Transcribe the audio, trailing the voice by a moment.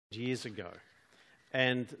years ago.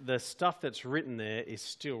 And the stuff that's written there is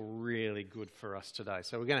still really good for us today.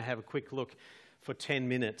 So we're going to have a quick look for 10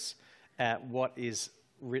 minutes at what is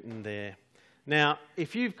written there. Now,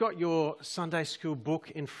 if you've got your Sunday school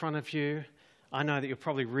book in front of you, I know that you're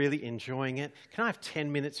probably really enjoying it. Can I have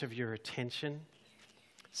 10 minutes of your attention?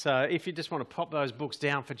 So if you just want to pop those books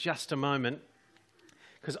down for just a moment,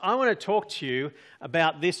 because I want to talk to you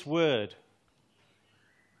about this word.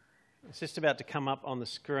 It's just about to come up on the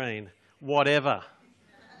screen. Whatever.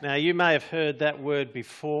 Now, you may have heard that word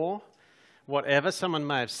before. Whatever. Someone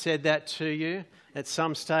may have said that to you. At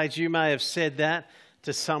some stage, you may have said that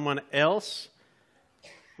to someone else.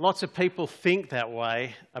 Lots of people think that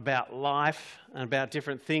way about life and about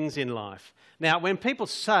different things in life. Now, when people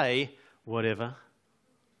say, whatever,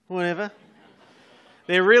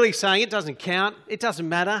 they're really saying it doesn't count, it doesn't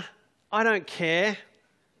matter, I don't care.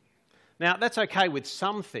 Now, that's okay with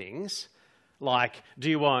some things, like, do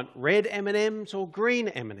you want red M&Ms or green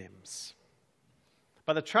M&Ms?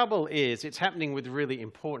 But the trouble is, it's happening with really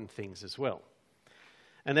important things as well.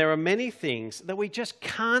 And there are many things that we just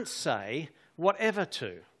can't say whatever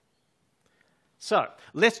to. So,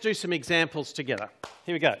 let's do some examples together.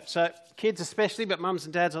 Here we go. So, kids especially, but mums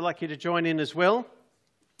and dads, I'd like you to join in as well.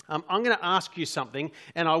 I'm going to ask you something,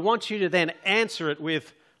 and I want you to then answer it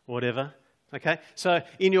with whatever. Okay, so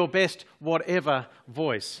in your best whatever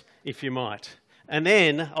voice, if you might. And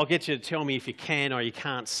then I'll get you to tell me if you can or you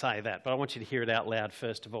can't say that, but I want you to hear it out loud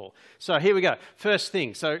first of all. So here we go. First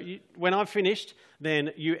thing. So when I've finished,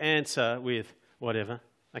 then you answer with whatever.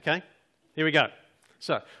 Okay, here we go.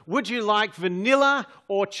 So, would you like vanilla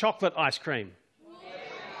or chocolate ice cream?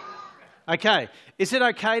 Yeah. Okay, is it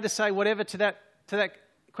okay to say whatever to that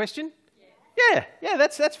question? Yeah,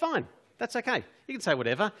 that's fine. That's okay. You can say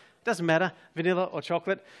whatever. Doesn't matter, vanilla or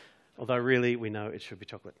chocolate, although really we know it should be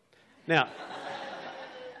chocolate. Now,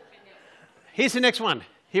 here's the next one.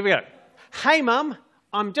 Here we go. Hey, Mum,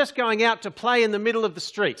 I'm just going out to play in the middle of the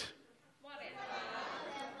street.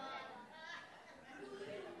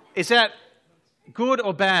 Is that good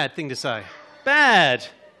or bad thing to say? Bad.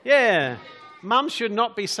 Yeah. Mum should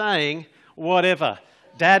not be saying whatever.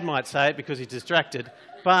 Dad might say it because he's distracted,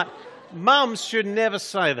 but mums should never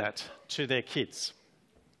say that to their kids.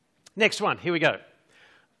 Next one, here we go.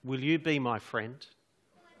 Will you be my friend?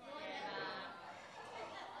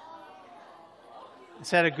 Is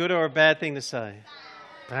that a good or a bad thing to say?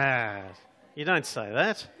 Bad. You don't say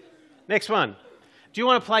that. Next one. Do you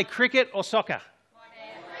want to play cricket or soccer?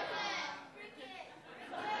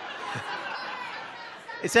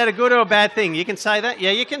 Is that a good or a bad thing? You can say that?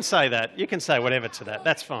 Yeah, you can say that. You can say whatever to that.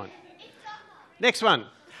 That's fine. Next one.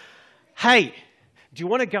 Hey, do you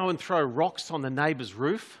want to go and throw rocks on the neighbour's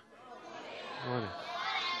roof?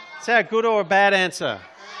 Is that a good or a bad answer?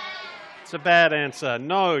 It's a bad answer.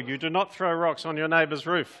 No, you do not throw rocks on your neighbour's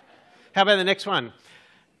roof. How about the next one?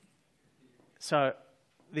 So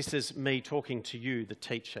this is me talking to you, the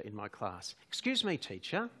teacher in my class. Excuse me,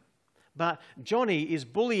 teacher, but Johnny is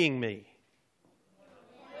bullying me.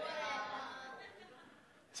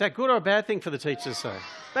 Is that good or a bad thing for the teacher to say?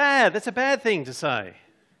 Bad. That's a bad thing to say.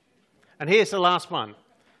 And here's the last one.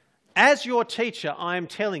 As your teacher, I am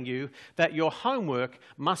telling you that your homework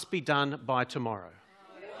must be done by tomorrow.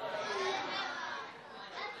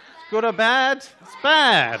 Good or bad? It's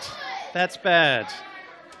bad. That's bad.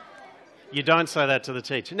 You don't say that to the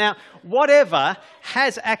teacher. Now, whatever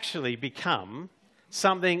has actually become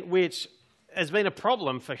something which has been a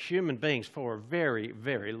problem for human beings for a very,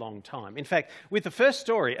 very long time. In fact, with the first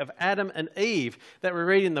story of Adam and Eve that we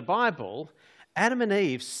read in the Bible, Adam and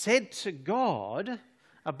Eve said to God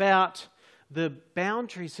about the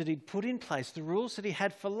boundaries that he'd put in place, the rules that he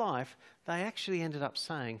had for life. They actually ended up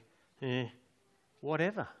saying,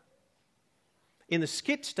 whatever. In the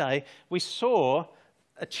skit today, we saw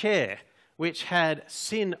a chair which had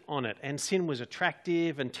sin on it, and sin was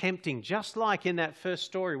attractive and tempting, just like in that first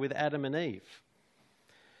story with Adam and Eve.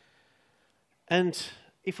 And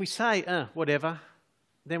if we say, whatever,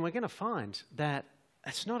 then we're going to find that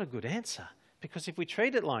it's not a good answer, because if we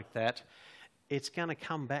treat it like that, it's going to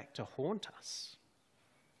come back to haunt us.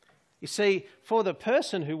 You see, for the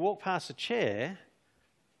person who walked past a chair,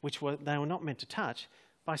 they were not meant to touch,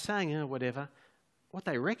 by saying, whatever, what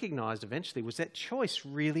they recognised eventually was that choice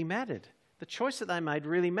really mattered. The choice that they made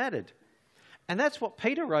really mattered. And that's what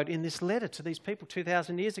Peter wrote in this letter to these people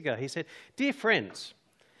 2,000 years ago. He said, "Dear friends,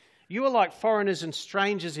 you are like foreigners and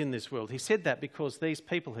strangers in this world." He said that because these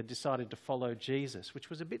people had decided to follow Jesus, which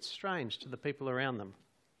was a bit strange to the people around them.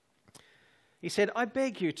 He said, "I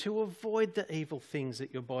beg you to avoid the evil things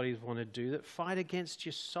that your bodies want to do that fight against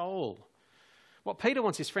your soul. What Peter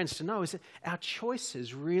wants his friends to know is that our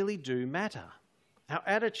choices really do matter, our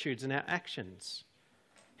attitudes and our actions.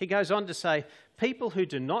 He goes on to say, people who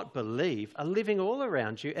do not believe are living all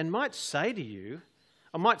around you and might say to you,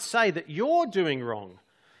 or might say that you're doing wrong.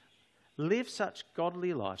 Live such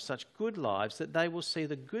godly lives, such good lives, that they will see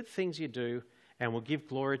the good things you do and will give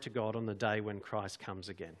glory to God on the day when Christ comes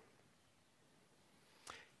again.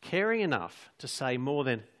 Caring enough to say more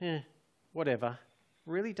than, whatever,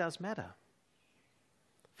 really does matter.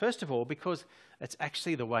 First of all, because it's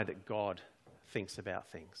actually the way that God thinks about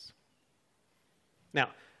things. Now,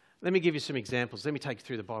 let me give you some examples. Let me take you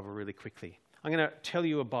through the Bible really quickly. I'm going to tell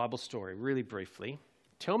you a Bible story really briefly.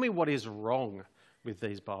 Tell me what is wrong with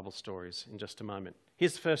these Bible stories in just a moment.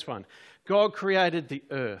 Here's the first one. God created the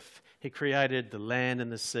earth. He created the land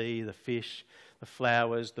and the sea, the fish, the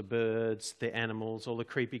flowers, the birds, the animals, all the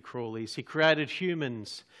creepy crawlies. He created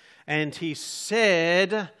humans. And he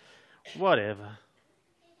said, whatever.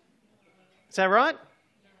 Is that right?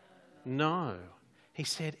 No. He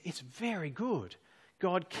said, it's very good.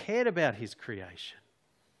 God cared about his creation.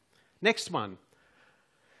 Next one.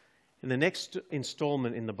 In the next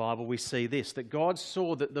installment in the Bible, we see this, that God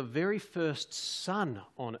saw that the very first son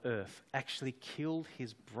on earth actually killed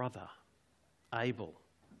his brother, Abel.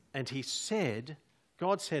 And he said,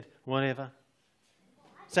 God said, whatever.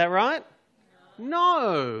 Is that right?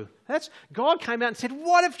 No. God came out and said,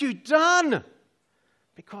 what have you done?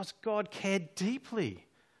 Because God cared deeply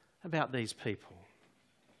about these people.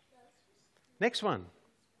 Next one.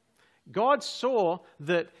 God saw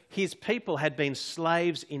that his people had been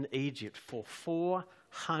slaves in Egypt for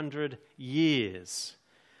 400 years.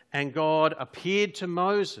 And God appeared to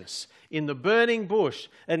Moses in the burning bush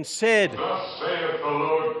and said, Thus saith the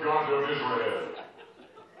Lord God of Israel.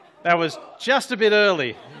 That was just a bit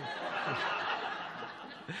early.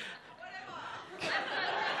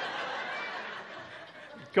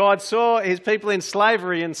 God saw his people in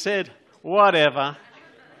slavery and said, whatever.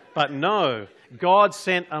 But no, God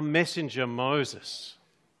sent a messenger, Moses.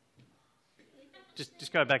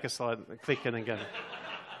 Just go back a slide, click and then go.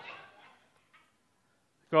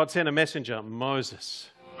 God sent a messenger, Moses.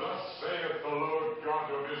 Thus saith the Lord God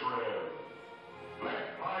of Israel,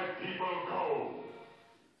 let my people go.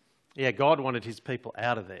 Yeah, God wanted his people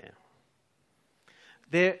out of there.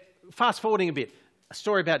 Fast forwarding a bit, a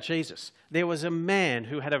story about Jesus. There was a man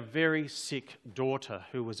who had a very sick daughter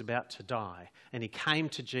who was about to die. And he came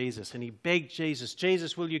to Jesus and he begged Jesus,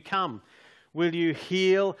 Jesus, will you come? Will you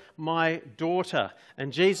heal my daughter?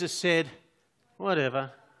 And Jesus said,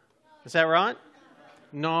 whatever. Is that right?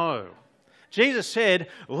 No. Jesus said,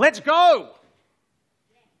 let's go.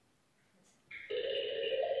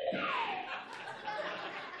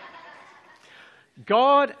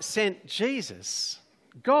 God sent Jesus.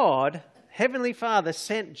 God, Heavenly Father,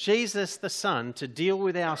 sent Jesus the Son to deal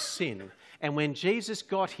with our sin. And when Jesus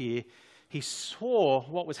got here, he saw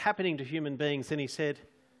what was happening to human beings and he said,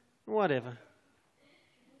 whatever.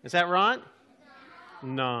 Is that right?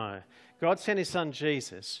 No. God sent his son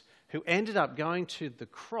Jesus, who ended up going to the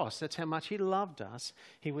cross. That's how much he loved us.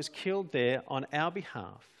 He was killed there on our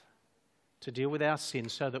behalf to deal with our sin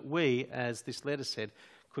so that we, as this letter said,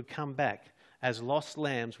 could come back. As lost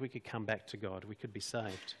lambs, we could come back to God. We could be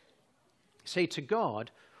saved. See, to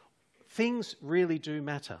God, things really do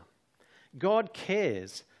matter. God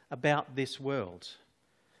cares about this world.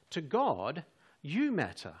 To God, you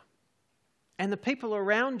matter. And the people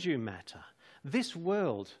around you matter. This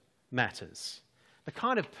world matters. The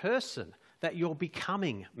kind of person that you're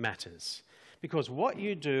becoming matters. Because what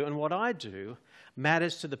you do and what I do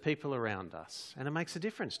matters to the people around us. And it makes a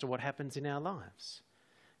difference to what happens in our lives.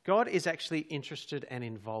 God is actually interested and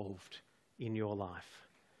involved in your life.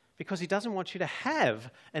 Because he doesn't want you to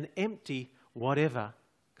have an empty whatever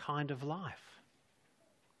kind of life.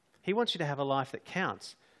 He wants you to have a life that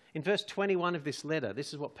counts. In verse 21 of this letter,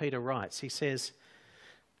 this is what Peter writes. He says,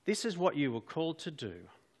 this is what you were called to do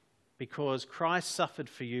because Christ suffered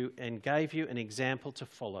for you and gave you an example to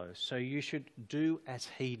follow. So you should do as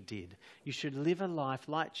he did. You should live a life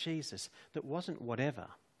like Jesus that wasn't whatever,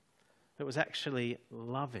 that was actually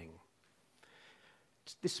loving.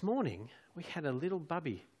 This morning, we had a little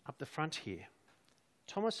bubby up the front here.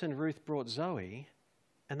 Thomas and Ruth brought Zoe,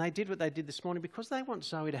 and they did what they did this morning because they want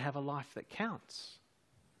Zoe to have a life that counts.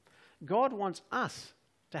 God wants us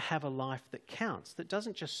to have a life that counts, that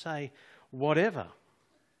doesn't just say whatever.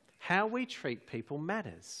 How we treat people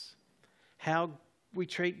matters. How we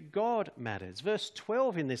treat God matters. Verse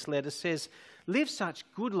 12 in this letter says, live such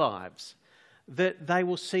good lives that they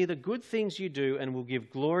will see the good things you do and will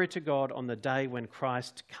give glory to God on the day when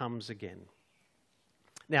Christ comes again.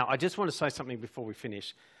 Now, I just want to say something before we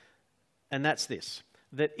finish. And that's this,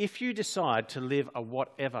 that if you decide to live a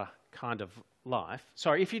whatever kind of life,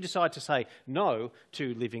 if you decide to say no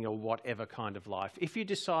to living a whatever kind of life, if you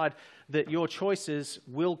decide that your choices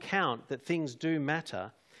will count, that things do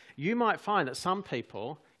matter, you might find that some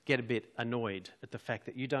people get a bit annoyed at the fact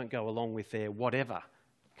that you don't go along with their whatever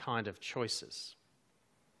kind of choices.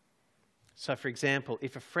 So, for example,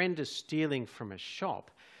 if a friend is stealing from a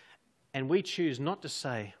shop and we choose not to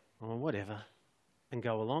say, oh, whatever, and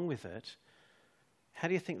go along with it, how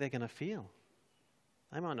do you think they're going to feel?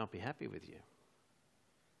 They might not be happy with you.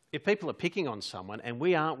 If people are picking on someone and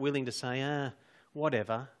we aren't willing to say,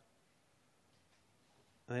 whatever,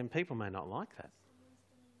 then people may not like that.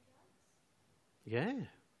 Yeah.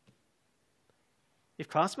 If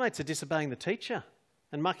classmates are disobeying the teacher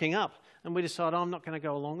and mucking up and we decide, I'm not going to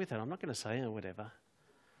go along with it, I'm not going to say whatever,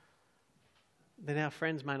 then our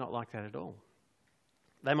friends may not like that at all.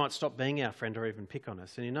 They might stop being our friend or even pick on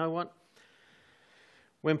us. And you know what?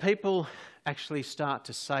 When people actually start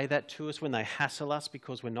to say that to us, when they hassle us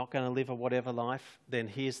because we're not going to live a whatever life, then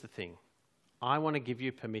here's the thing. I want to give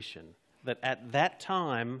you permission that at that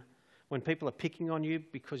time, when people are picking on you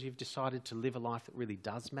because you've decided to live a life that really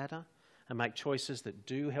does matter and make choices that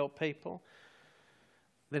do help people,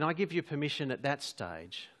 then I give you permission at that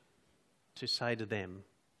stage to say to them,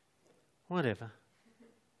 whatever.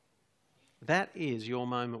 That is your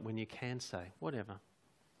moment when you can say, whatever.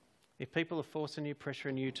 If people are forcing you,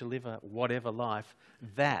 pressuring you to live a whatever life,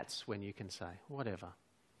 that's when you can say, whatever.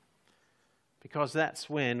 Because that's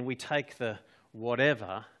when we take the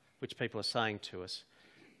whatever, which people are saying to us,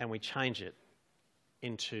 and we change it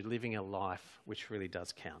into living a life which really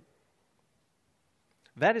does count.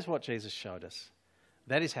 That is what Jesus showed us.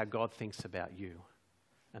 That is how God thinks about you.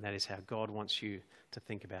 And that is how God wants you to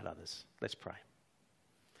think about others. Let's pray.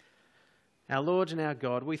 Our Lord and our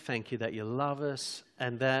God, we thank you that you love us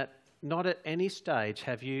and that not at any stage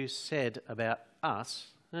have you said about us,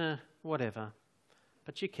 whatever,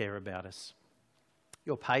 but you care about us.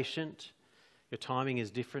 You're patient, your timing is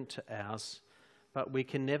different to ours, but we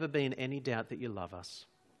can never be in any doubt that you love us.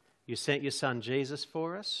 You sent your Son Jesus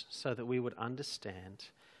for us so that we would understand,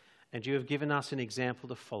 and you have given us an example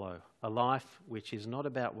to follow, a life which is not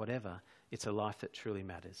about whatever, it's a life that truly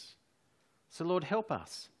matters. So Lord, help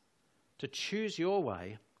us to choose your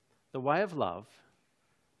way, the way of love,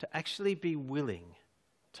 to actually be willing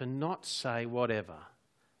to not say whatever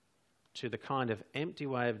to the kind of empty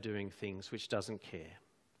way of doing things which doesn't care.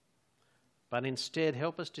 But instead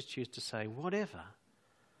help us to choose to say whatever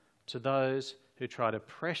to those who try to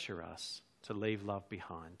pressure us to leave love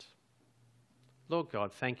behind. Lord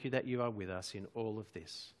God, thank you that you are with us in all of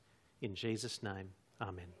this. In Jesus' name,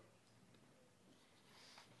 amen.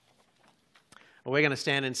 We're going to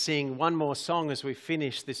stand and sing one more song as we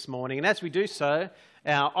finish this morning. And as we do so,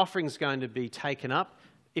 our offering's going to be taken up.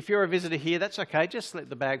 If you're a visitor here, that's okay. Just let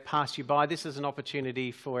the bag pass you by. This is an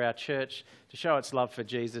opportunity for our church to show its love for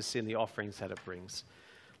Jesus in the offerings that it brings.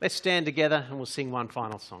 Let's stand together and we'll sing one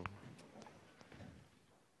final song.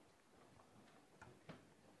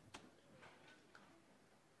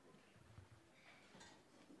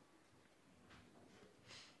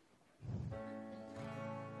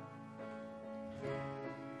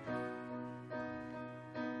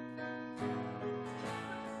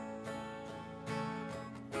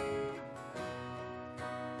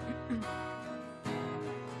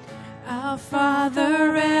 Our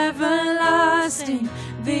Father everlasting,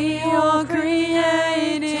 the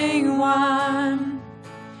all-creating one,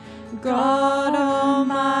 God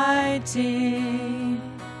Almighty,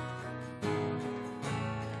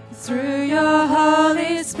 through your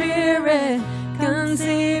Holy Spirit,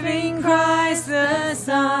 conceiving Christ the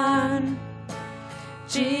Son,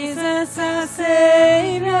 Jesus our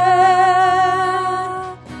Savior.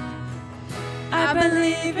 I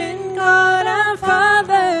believe in God our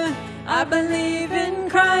Father, I believe in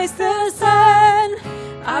Christ the Son,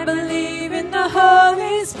 I believe in the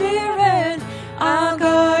Holy Spirit, our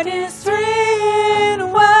God is three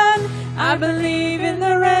in one. I believe in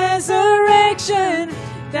the resurrection,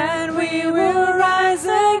 that we will rise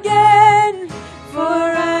again, for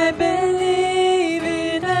I believe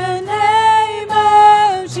in the name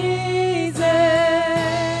of Jesus.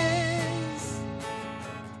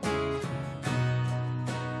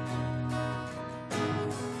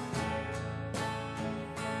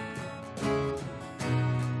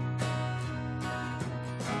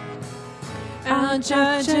 Our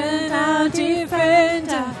judge and our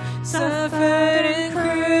defender, suffered and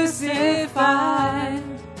crucified.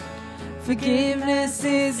 Forgiveness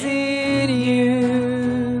is in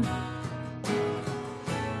you.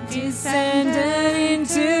 Descended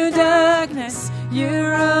into darkness, you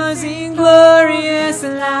rose in glory.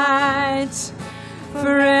 Christ's light,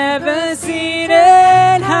 forever seated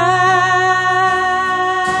high.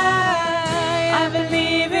 I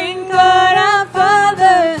believe in God our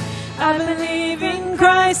Father, I believe in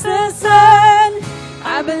Christ the Son,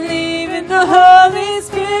 I believe in the Holy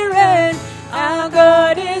Spirit, our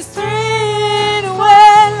God is three in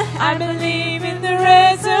one. I believe in the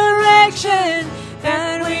resurrection,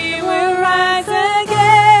 that we will rise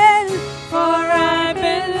again, for I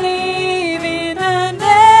believe in the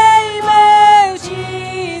name of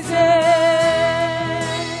Jesus.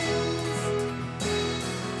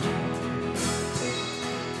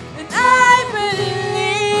 And I believe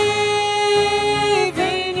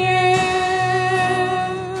in you,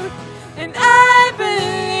 and I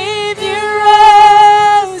believe you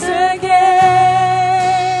rose again,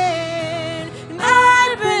 and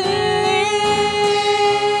I believe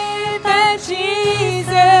that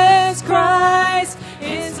Jesus Christ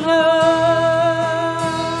is Lord.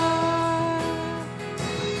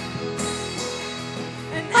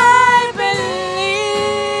 And I believe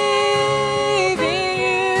in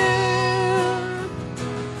you,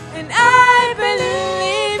 and I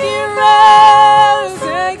believe you rose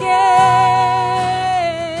again,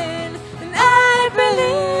 and I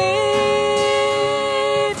believe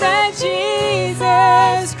that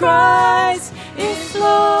Jesus Christ is Lord.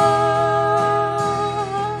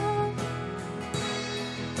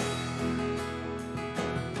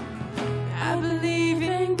 I believe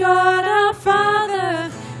in God our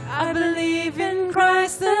Father, I believe in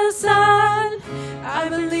Christ the Son, I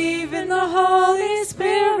believe in the Holy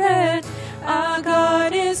Spirit, our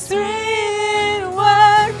God is three in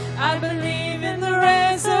one. I believe in the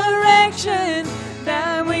resurrection,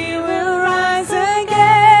 that we will rise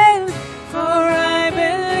again, for I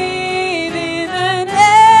believe in the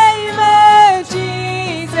name of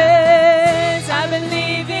Jesus. I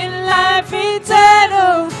believe in life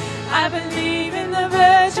eternal, I believe in the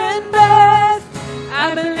virgin birth,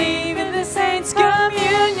 I believe in the saints'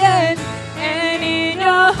 communion, and in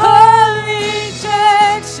your holy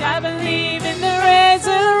church. I believe in the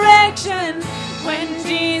resurrection, when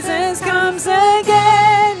Jesus comes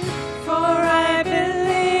again, for I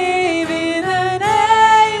believe in the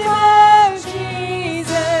name of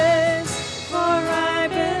Jesus, for I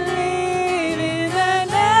believe in the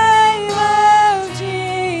name of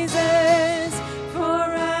Jesus, for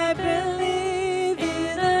I believe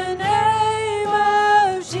in the name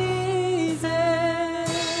of Jesus.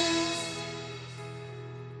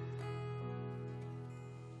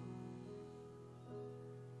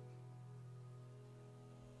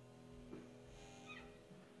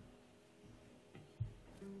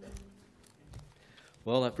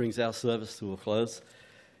 Well, that brings our service to a close.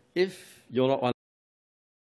 If you're not one